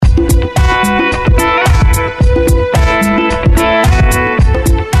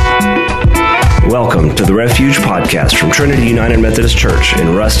Trinity United Methodist Church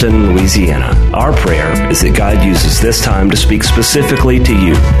in Ruston, Louisiana. Our prayer is that God uses this time to speak specifically to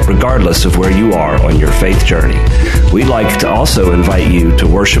you, regardless of where you are on your faith journey. We'd like to also invite you to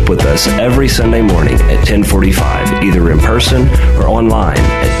worship with us every Sunday morning at 10:45, either in person or online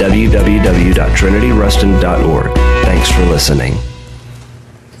at www.trinityruston.org. Thanks for listening.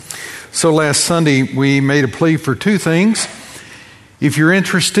 So last Sunday, we made a plea for two things. If you're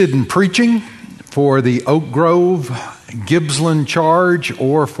interested in preaching for the Oak Grove, Gibbsland charge,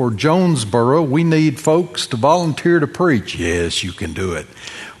 or for Jonesboro, we need folks to volunteer to preach. Yes, you can do it.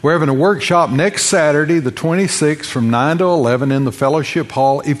 We're having a workshop next Saturday, the 26th, from 9 to 11 in the Fellowship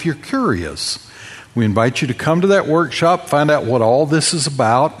Hall. If you're curious, we invite you to come to that workshop, find out what all this is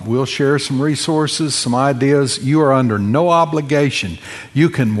about. We'll share some resources, some ideas. You are under no obligation. You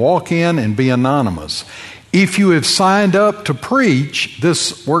can walk in and be anonymous. If you have signed up to preach,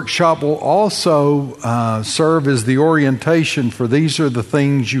 this workshop will also serve as the orientation for these are the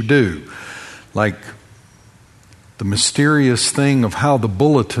things you do, like the mysterious thing of how the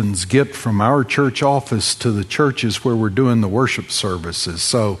bulletins get from our church office to the churches where we're doing the worship services.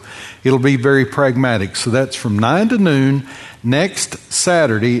 So it'll be very pragmatic. So that's from 9 to noon next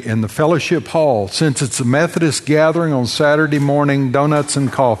Saturday in the Fellowship Hall. Since it's a Methodist gathering on Saturday morning, donuts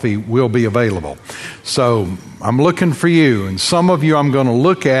and coffee will be available. So I'm looking for you, and some of you I'm going to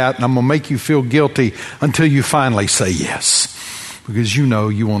look at, and I'm going to make you feel guilty until you finally say yes, because you know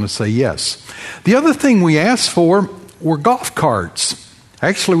you want to say yes. The other thing we asked for were golf carts.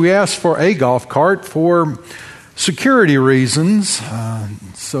 Actually, we asked for a golf cart for security reasons,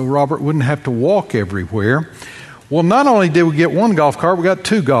 so Robert wouldn't have to walk everywhere. Well, not only did we get one golf cart, we got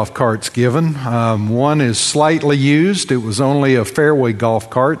two golf carts given. One is slightly used. It was only a fairway golf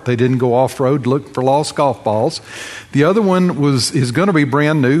cart. They didn't go off-road, look for lost golf balls. The other one is going to be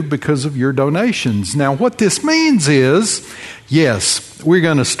brand new because of your donations. Now, what this means is, yes, we're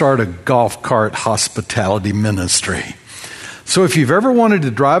going to start a golf cart hospitality ministry. So if you've ever wanted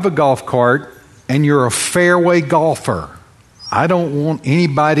to drive a golf cart and you're a fairway golfer, I don't want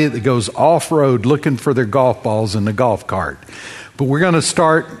anybody that goes off-road looking for their golf balls in the golf cart. But we're going to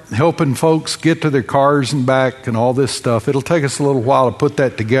start helping folks get to their cars and back and all this stuff. It'll take us a little while to put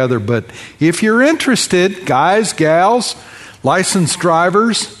that together. But if you're interested, guys, gals, licensed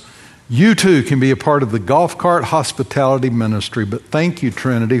drivers, you too can be a part of the golf cart hospitality ministry. But thank you,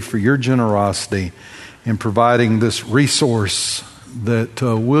 Trinity, for your generosity in providing this resource that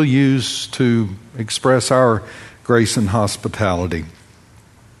we'll use to express our grace and hospitality.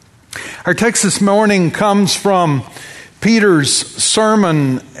 Our text this morning comes from Peter's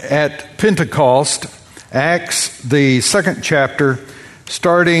sermon at Pentecost, Acts, the 2nd chapter,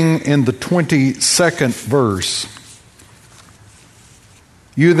 starting in the 22nd verse.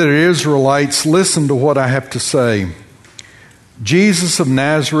 You that are Israelites, listen to what I have to say. Jesus of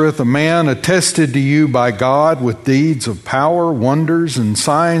Nazareth, a man attested to you by God with deeds of power, wonders, and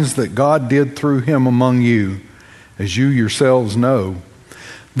signs that God did through him among you, as you yourselves know.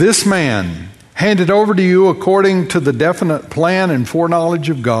 This man, handed over to you according to the definite plan and foreknowledge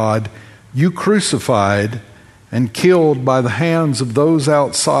of God, you crucified and killed by the hands of those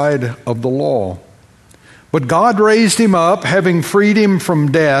outside of the law. But God raised him up, having freed him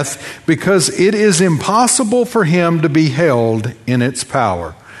from death, because it is impossible for him to be held in its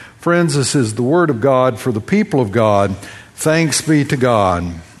power. Friends, this is the word of God for the people of God. Thanks be to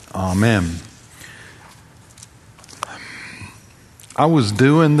God. Amen. I was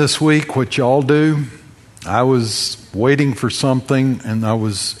doing this week what y'all do. I was waiting for something, and I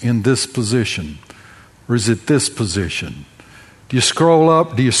was in this position. Or is it this position? Do you scroll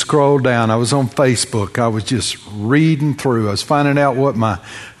up? Do you scroll down? I was on Facebook. I was just reading through. I was finding out what my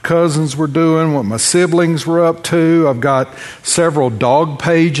cousins were doing, what my siblings were up to. I've got several dog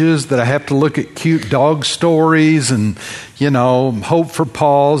pages that I have to look at cute dog stories and, Hope for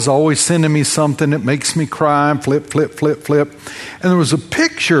Paws, always sending me something that makes me cry and flip. And there was a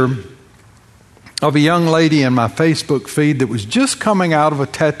picture of a young lady in my Facebook feed that was just coming out of a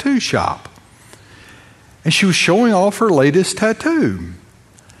tattoo shop. And she was showing off her latest tattoo.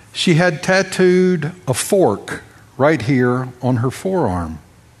 She had tattooed a fork right here on her forearm,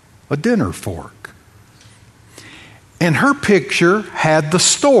 a dinner fork. And her picture had the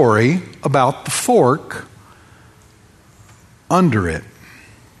story about the fork under it.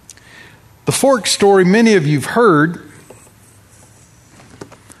 The fork story, many of you've heard.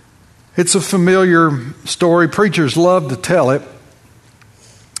 It's a familiar story. Preachers love to tell it.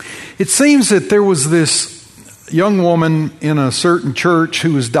 It seems that there was this young woman in a certain church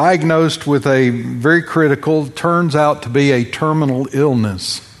who was diagnosed with a very critical, turns out to be a terminal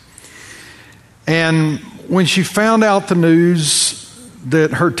illness. And when she found out the news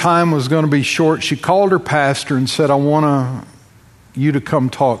that her time was going to be short, she called her pastor and said, I want you to come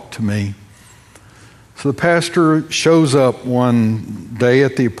talk to me. So the pastor shows up one day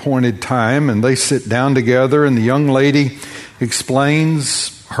at the appointed time, and they sit down together, and the young lady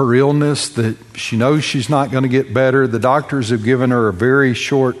explains her illness, that she knows she's not going to get better. The doctors have given her a very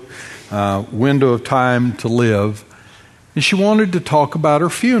short window of time to live. And she wanted to talk about her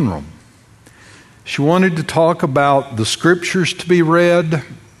funeral. She wanted to talk about the scriptures to be read,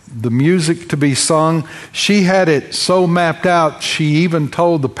 the music to be sung. She had it so mapped out, she even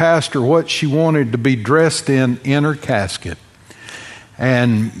told the pastor what she wanted to be dressed in her casket.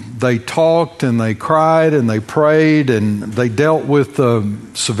 And they talked and they cried and they prayed and they dealt with the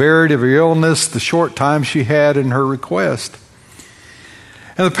severity of her illness, the short time she had, and her request.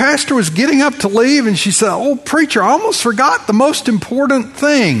 And the pastor was getting up to leave, and she said, "Oh, preacher, I almost forgot the most important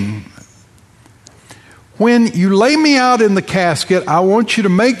thing. When you lay me out in the casket, I want you to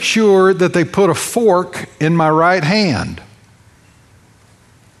make sure that they put a fork in my right hand."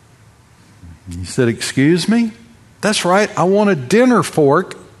 He said, "Excuse me?" "That's right, I want a dinner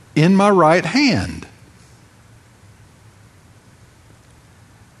fork in my right hand."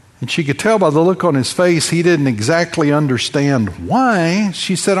 And she could tell by the look on his face he didn't exactly understand why.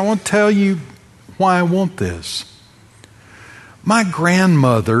 She said, "I want to tell you why I want this. My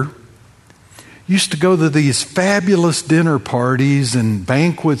grandmother used to go to these fabulous dinner parties and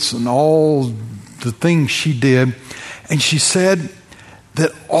banquets and all the things she did. And she said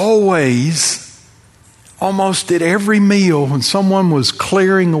that almost at every meal, when someone was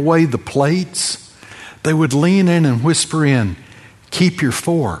clearing away the plates, they would lean in and whisper in, 'Keep your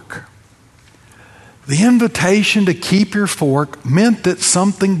fork.' The invitation to keep your fork meant that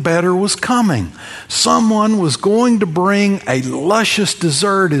something better was coming. Someone was going to bring a luscious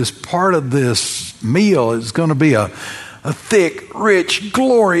dessert as part of this meal. It's going to be a thick, rich,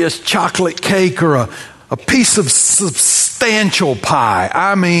 glorious chocolate cake or a piece of substantial pie.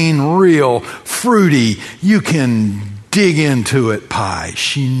 I mean, real, fruity, you can dig into it pie."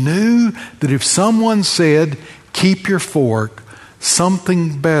 She knew that if someone said, "Keep your fork,"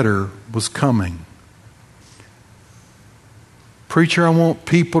 something better was coming. "Preacher, I want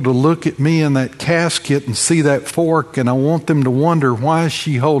people to look at me in that casket and see that fork, and I want them to wonder, why is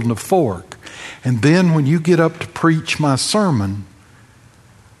she holding a fork? And then when you get up to preach my sermon,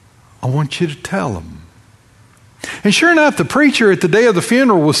 I want you to tell them." And sure enough, the preacher at the day of the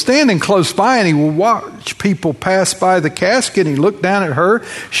funeral was standing close by, and he would watch people pass by the casket. He looked down at her.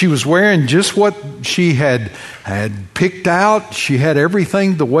 She was wearing just what she had picked out. She had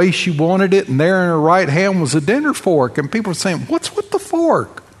everything the way she wanted it, and there in her right hand was a dinner fork. And people were saying, "What's with the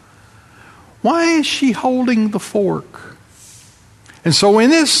fork? Why is she holding the fork?" And so in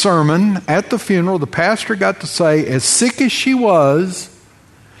his sermon at the funeral, the pastor got to say, as sick as she was,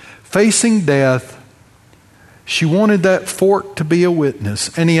 facing death, she wanted that fork to be a witness.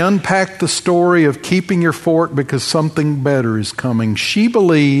 And he unpacked the story of keeping your fork because something better is coming. She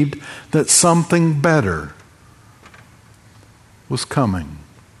believed that something better was coming.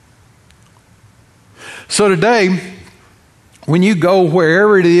 So today, when you go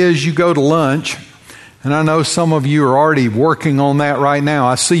wherever it is you go to lunch, and I know some of you are already working on that right now.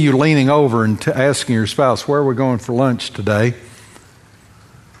 I see you leaning over and asking your spouse, "Where are we going for lunch today?"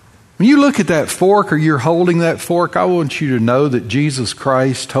 When you look at that fork, or you're holding that fork, I want you to know that Jesus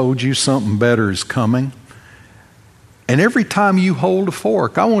Christ told you something better is coming. And every time you hold a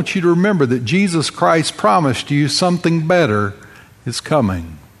fork, I want you to remember that Jesus Christ promised you something better is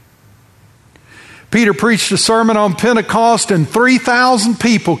coming. Peter preached a sermon on Pentecost, and 3,000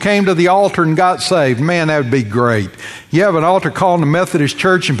 people came to the altar and got saved. Man, that would be great. You have an altar call in the Methodist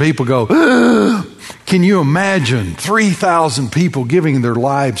church and people go, "Ugh." Can you imagine 3,000 people giving their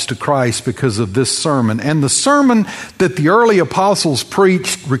lives to Christ because of this sermon? And the sermon that the early apostles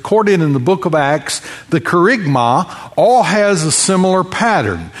preached, recorded in the book of Acts, the kerygma, all has a similar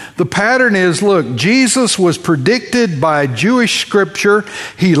pattern. The pattern is, look, Jesus was predicted by Jewish scripture.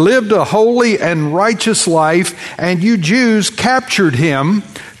 He lived a holy and righteous life, and you Jews captured him,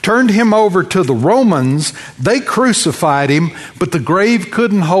 turned him over to the Romans. They crucified him, but the grave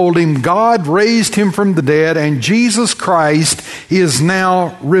couldn't hold him. God raised him from the dead, and Jesus Christ is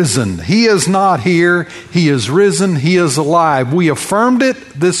now risen. He is not here. He is risen. He is alive. We affirmed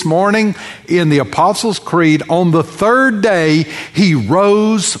it this morning in the Apostles' Creed. On the third day, he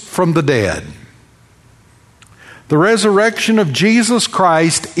rose from the dead. The resurrection of Jesus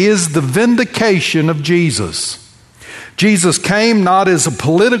Christ is the vindication of Jesus. Jesus came not as a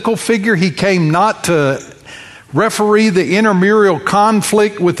political figure. He came not to referee the intramural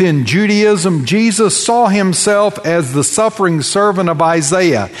conflict within Judaism, Jesus saw himself as the suffering servant of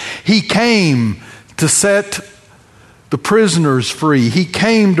Isaiah. He came to set the prisoners free. He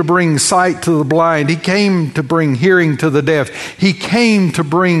came to bring sight to the blind. He came to bring hearing to the deaf. He came to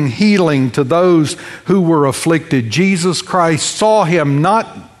bring healing to those who were afflicted. Jesus Christ saw him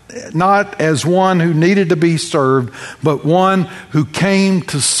not as one who needed to be served, but one who came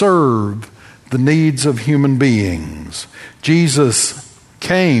to serve the needs of human beings. Jesus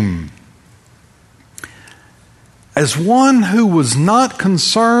came as one who was not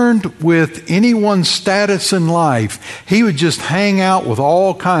concerned with anyone's status in life. He would just hang out with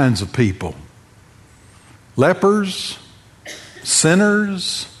all kinds of people. Lepers,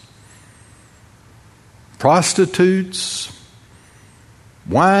 sinners, prostitutes,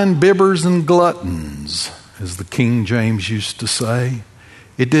 wine bibbers and gluttons, as the King James used to say.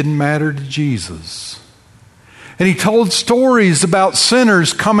 It didn't matter to Jesus. And he told stories about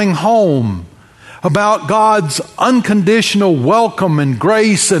sinners coming home, about God's unconditional welcome and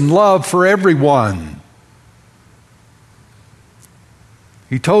grace and love for everyone.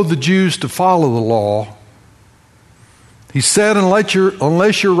 He told the Jews to follow the law. He said,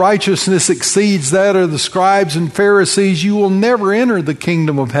 unless your righteousness exceeds that of the scribes and Pharisees, you will never enter the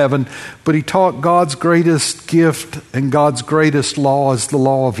kingdom of heaven. But he taught God's greatest gift and God's greatest law is the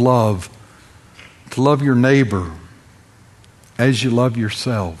law of love. To love your neighbor as you love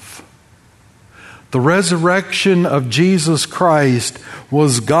yourself. The resurrection of Jesus Christ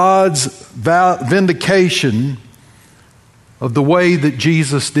was God's vindication of the way that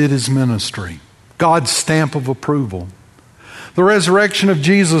Jesus did his ministry. God's stamp of approval. The resurrection of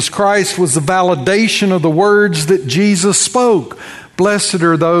Jesus Christ was the validation of the words that Jesus spoke. Blessed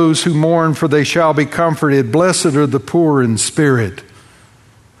are those who mourn, for they shall be comforted. Blessed are the poor in spirit.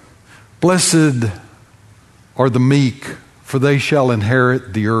 Blessed are the meek, for they shall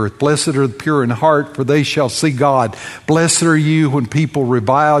inherit the earth. Blessed are the pure in heart, for they shall see God. Blessed are you when people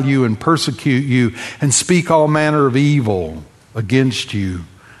revile you and persecute you and speak all manner of evil against you,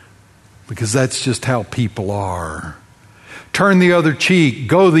 because that's just how people are. Turn the other cheek,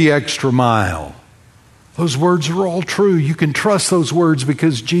 go the extra mile. Those words are all true. You can trust those words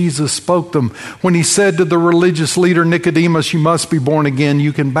because Jesus spoke them. When he said to the religious leader Nicodemus, you must be born again,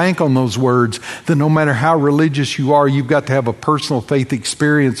 you can bank on those words that no matter how religious you are, you've got to have a personal faith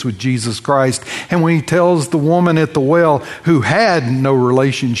experience with Jesus Christ. And when he tells the woman at the well who had no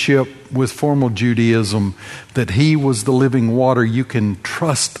relationship with formal Judaism that he was the living water, you can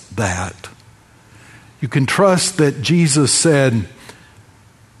trust that. You can trust that Jesus said,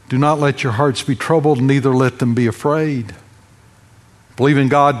 do not let your hearts be troubled, neither let them be afraid. Believe in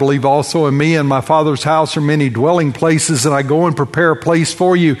God, believe also in me. In my Father's house are many dwelling places, and I go and prepare a place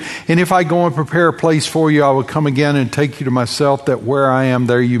for you. And if I go and prepare a place for you, I will come again and take you to myself, that where I am,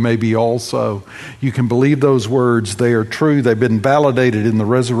 there you may be also. You can believe those words. They are true. They've been validated in the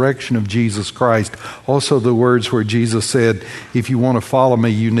resurrection of Jesus Christ. Also the words where Jesus said, if you want to follow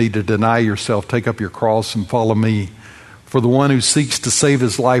me, you need to deny yourself, take up your cross and follow me. For the one who seeks to save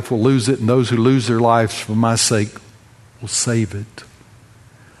his life will lose it, and those who lose their lives for my sake will save it.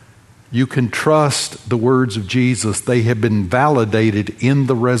 You can trust the words of Jesus. They have been validated in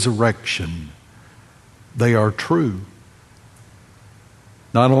the resurrection. They are true.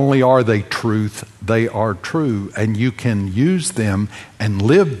 Not only are they truth, they are true. And you can use them and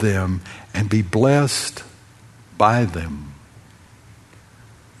live them and be blessed by them.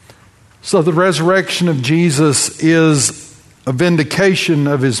 So the resurrection of Jesus is a vindication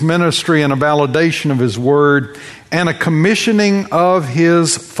of his ministry and a validation of his word and a commissioning of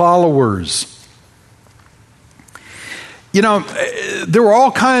his followers. You know, there were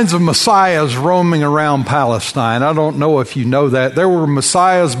all kinds of messiahs roaming around Palestine. I don't know if you know that. There were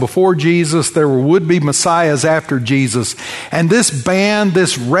messiahs before Jesus. There were would-be messiahs after Jesus. And this band,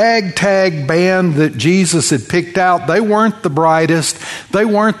 this ragtag band that Jesus had picked out, they weren't the brightest. They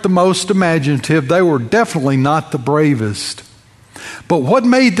weren't the most imaginative. They were definitely not the bravest. But what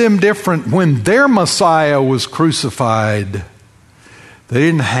made them different when their Messiah was crucified? They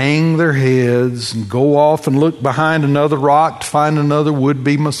didn't hang their heads and go off and look behind another rock to find another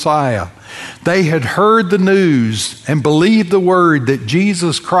would-be Messiah. They had heard the news and believed the word that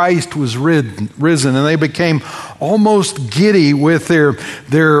Jesus Christ was risen, and they became almost giddy with their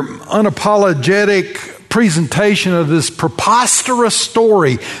unapologetic presentation of this preposterous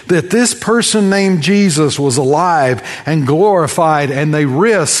story that this person named Jesus was alive and glorified, and they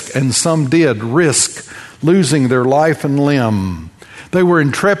risked, and some did risk, losing their life and limb. They were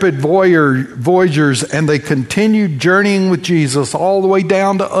intrepid voyagers, and they continued journeying with Jesus all the way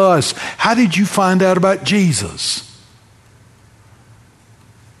down to us. How did you find out about Jesus?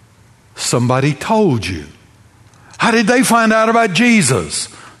 Somebody told you. How did they find out about Jesus?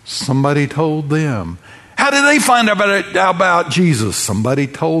 Somebody told them. How did they find out about Jesus? Somebody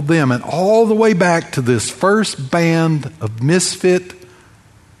told them. And all the way back to this first band of misfit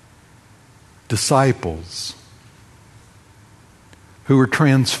disciples who were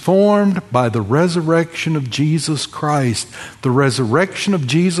transformed by the resurrection of Jesus Christ. The resurrection of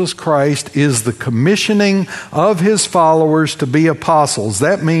Jesus Christ is the commissioning of His followers to be apostles.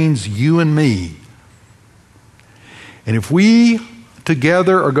 That means you and me. And if we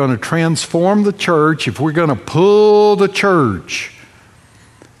together are going to transform the church, if we're going to pull the church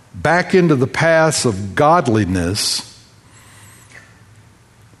back into the paths of godliness,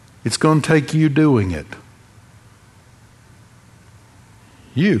 it's going to take you doing it.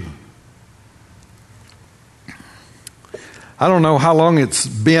 You. I don't know how long it's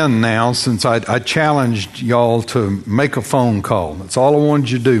been now since I challenged y'all to make a phone call. That's all I wanted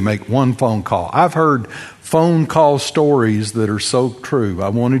you to do, make one phone call. I've heard phone call stories that are so true. I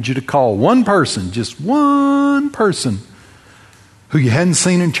wanted you to call one person, just one person, who you hadn't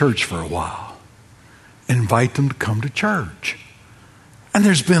seen in church for a while, and invite them to come to church. And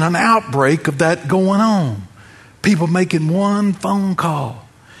there's been an outbreak of that going on. People making one phone call.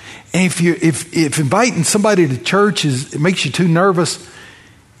 And if inviting somebody to church it makes you too nervous,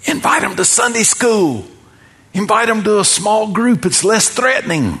 invite them to Sunday school. Invite them to a small group. It's less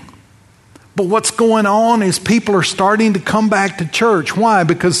threatening. But what's going on is people are starting to come back to church. Why?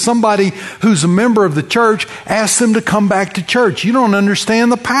 Because somebody who's a member of the church asked them to come back to church. You don't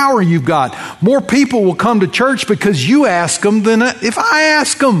understand the power you've got. More people will come to church because you ask them than if I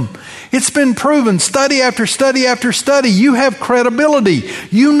ask them. It's been proven, study after study after study. You have credibility.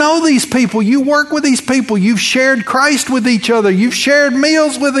 You know these people. You work with these people. You've shared Christ with each other. You've shared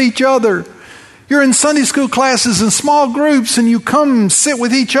meals with each other. You're in Sunday school classes and small groups, and you come and sit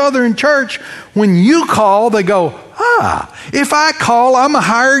with each other in church. When you call, they go, if I call, I'm a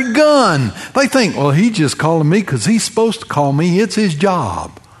hired gun. They think, well, he's just calling me because he's supposed to call me. It's his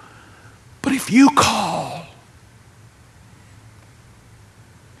job. But if you call,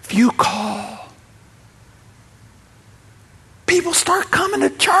 people start coming to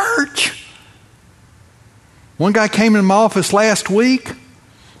church. One guy came in my office last week.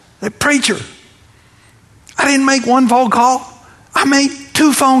 The preacher, I didn't make one phone call. I made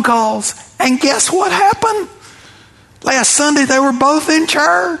 2 phone calls. And guess what happened? Last Sunday, they were both in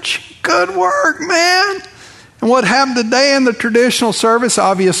church. Good work, man. And what happened today in the traditional service,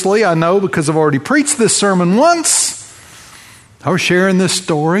 obviously, I know because I've already preached this sermon once. I was sharing this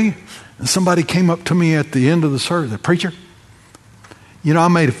story, and somebody came up to me at the end of the service. Preacher, I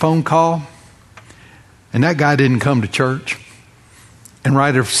made a phone call, and that guy didn't come to church. And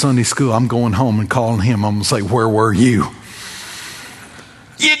right after Sunday school, I'm going home and calling him. I'm going to say, where were you?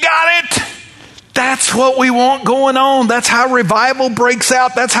 You got it. That's what we want going on. That's how revival breaks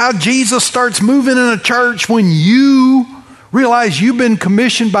out. That's how Jesus starts moving in a church, when you realize you've been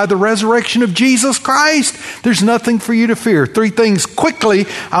commissioned by the resurrection of Jesus Christ. There's nothing for you to fear. 3 things quickly.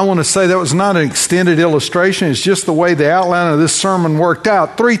 I want to say that was not an extended illustration. It's just the way the outline of this sermon worked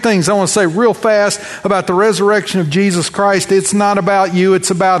out. 3 things I want to say real fast about the resurrection of Jesus Christ. It's not about you. It's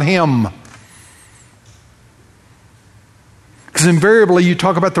about Him. Because invariably you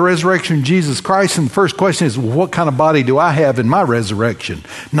talk about the resurrection of Jesus Christ, and the first question is, well, what kind of body do I have in my resurrection?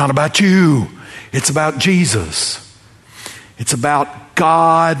 Not about you. It's about Jesus. It's about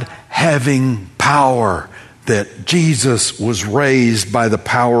God having power, that Jesus was raised by the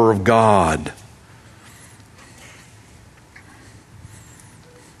power of God.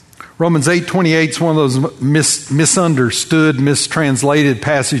 Romans 8:28 is one of those misunderstood, mistranslated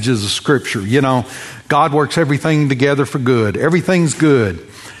passages of Scripture. God works everything together for good. Everything's good.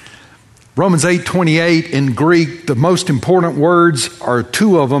 Romans 8:28 in Greek, the most important words are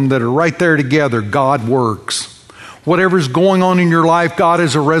 2 of them that are right there together. God works. Whatever's going on in your life, God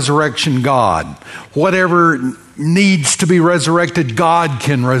is a resurrection God. Whatever needs to be resurrected, God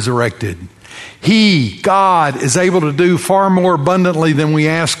can resurrect it. He, God, is able to do far more abundantly than we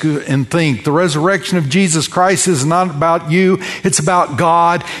ask and think. The resurrection of Jesus Christ is not about you. It's about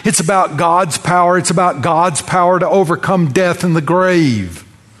God. It's about God's power. It's about God's power to overcome death and the grave.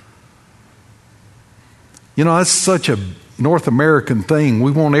 That's such a North American thing.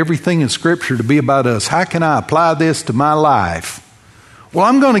 We want everything in Scripture to be about us. How can I apply this to my life? Well,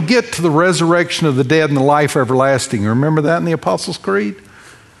 I'm going to get to the resurrection of the dead and the life everlasting. Remember that in the Apostles' Creed?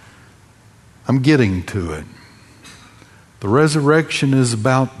 I'm getting to it. The resurrection is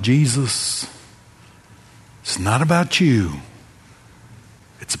about Jesus. It's not about you.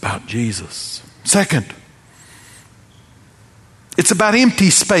 It's about Jesus. Second, it's about empty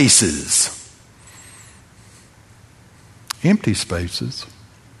spaces. Empty spaces.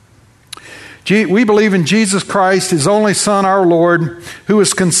 We believe in Jesus Christ, His only Son, our Lord, who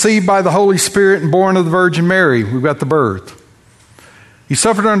was conceived by the Holy Spirit and born of the Virgin Mary. We've got the birth. He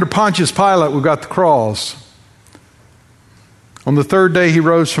suffered under Pontius Pilate. We've got the cross. On the third day, He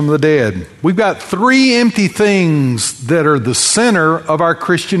rose from the dead. We've got three empty things that are the center of our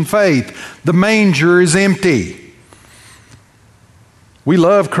Christian faith. The manger is empty. We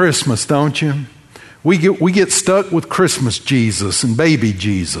love Christmas, don't you? We get stuck with Christmas Jesus and baby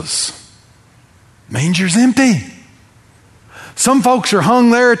Jesus. Manger's empty. Some folks are hung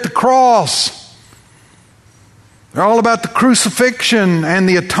there at the cross. They're all about the crucifixion and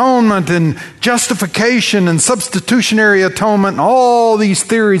the atonement and justification and substitutionary atonement and all these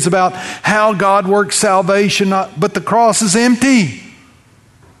theories about how God works salvation, but the cross is empty.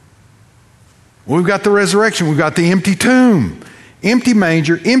 We've got the resurrection. We've got the empty tomb. Empty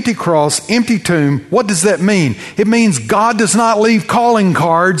manger, empty cross, empty tomb. What does that mean? It means God does not leave calling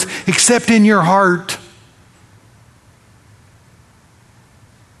cards except in your heart.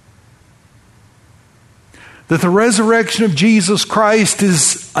 That the resurrection of Jesus Christ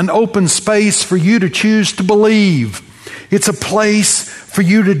is an open space for you to choose to believe. It's a place for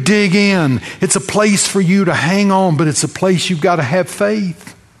you to dig in. It's a place for you to hang on, but it's a place you've got to have faith.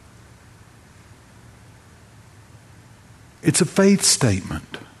 It's a faith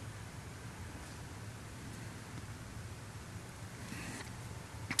statement.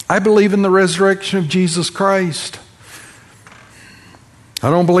 I believe in the resurrection of Jesus Christ. I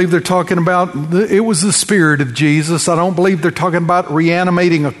don't believe they're talking about, it was the Spirit of Jesus. I don't believe they're talking about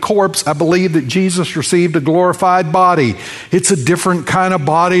reanimating a corpse. I believe that Jesus received a glorified body. It's a different kind of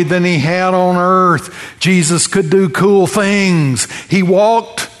body than He had on earth. Jesus could do cool things. He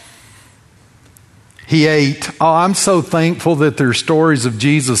walked. He ate. Oh, I'm so thankful that there's stories of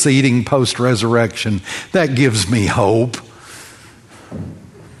Jesus eating post-resurrection. That gives me hope.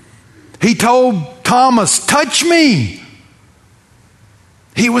 He told Thomas, touch me.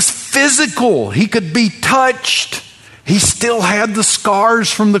 He was physical. He could be touched. He still had the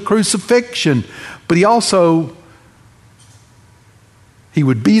scars from the crucifixion. But he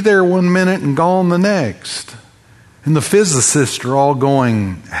would be there one minute and gone the next. And the physicists are all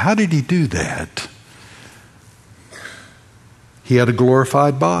going, how did He do that? He had a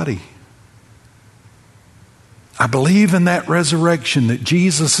glorified body. I believe in that resurrection, that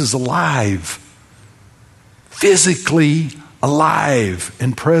Jesus is alive, physically alive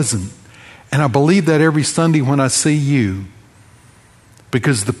and present. And I believe that every Sunday when I see you,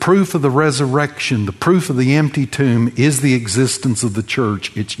 because the proof of the resurrection, the proof of the empty tomb is the existence of the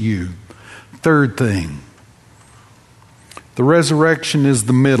church. It's you. Third thing, the resurrection is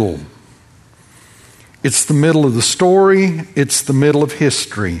the middle. It's the middle of the story. It's the middle of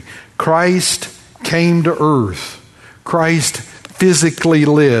history. Christ came to earth. Christ physically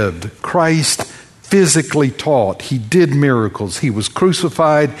lived. Christ physically taught. He did miracles. He was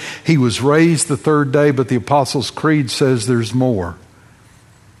crucified. He was raised the third day, but the Apostles' Creed says there's more.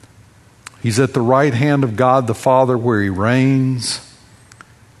 He's at the right hand of God the Father where He reigns.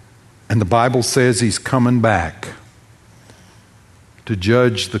 And the Bible says He's coming back to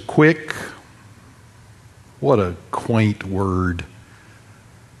judge the quick. What a quaint word.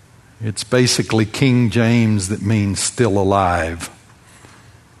 It's basically King James that means still alive.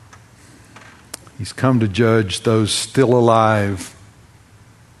 He's come to judge those still alive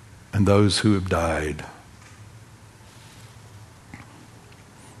and those who have died.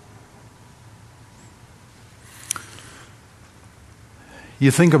 You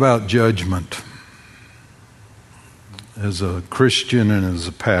think about judgment as a Christian and as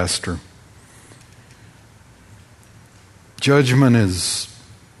a pastor. Judgment is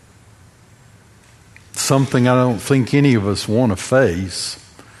something I don't think any of us want to face.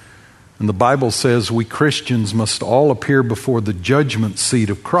 And the Bible says we Christians must all appear before the judgment seat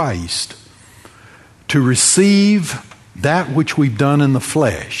of Christ to receive that which we've done in the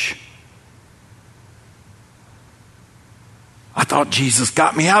flesh. I thought Jesus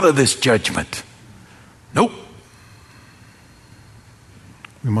got me out of this judgment. Nope.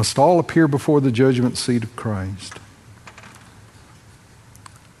 We must all appear before the judgment seat of Christ.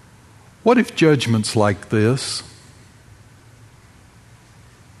 What if judgment's like this?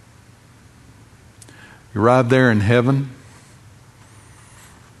 You arrive there in heaven.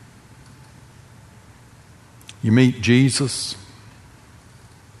 You meet Jesus.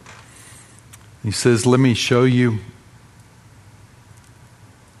 He says, let me show you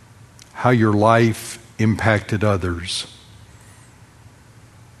how your life impacted others.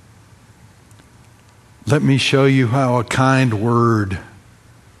 Let me show you how a kind word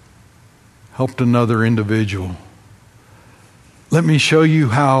helped another individual. Let me show you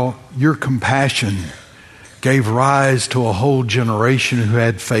how your compassion gave rise to a whole generation who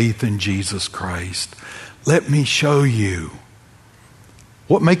had faith in Jesus Christ. Let me show you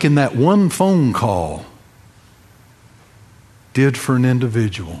what making that one phone call did for an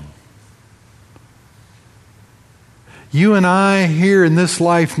individual. You and I here in this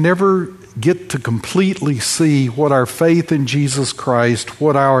life never get to completely see what our faith in Jesus Christ,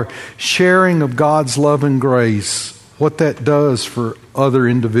 what our sharing of God's love and grace, what that does for other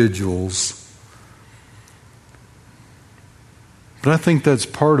individuals. But I think that's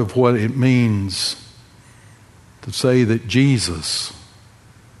part of what it means to say that Jesus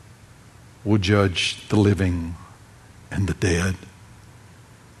will judge the living and the dead.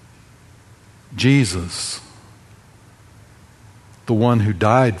 Jesus, the one who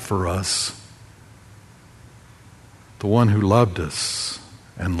died for us, the one who loved us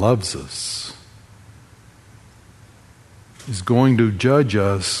and loves us, is going to judge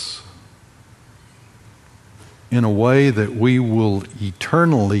us in a way that we will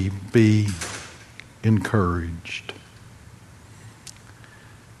eternally be encouraged.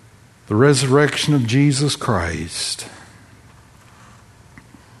 The resurrection of Jesus Christ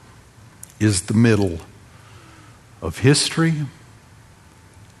is the middle of history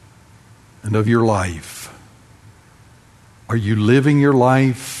and of your life. Are you living your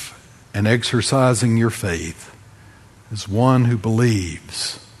life and exercising your faith as one who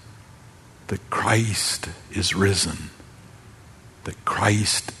believes that Christ is risen, that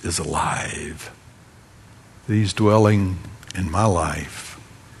Christ is alive, that He's dwelling in my life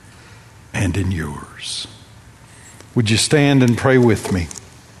and in yours? Would you stand and pray with me?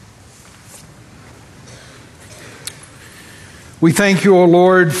 We thank you, O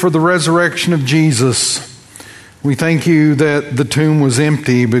Lord, for the resurrection of Jesus. We thank you that the tomb was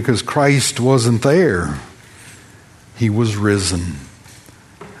empty because Christ wasn't there. He was risen.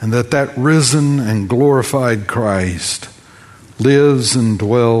 And that risen and glorified Christ lives and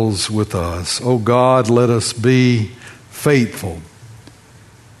dwells with us. O God, let us be faithful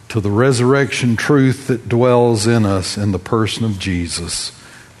to the resurrection truth that dwells in us in the person of Jesus.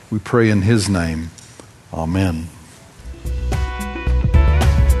 We pray in His name. Amen.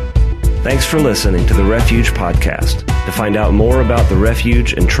 Thanks for listening to the Refuge Podcast. To find out more about the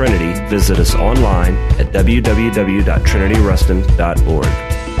Refuge and Trinity, visit us online at www.trinityruston.org.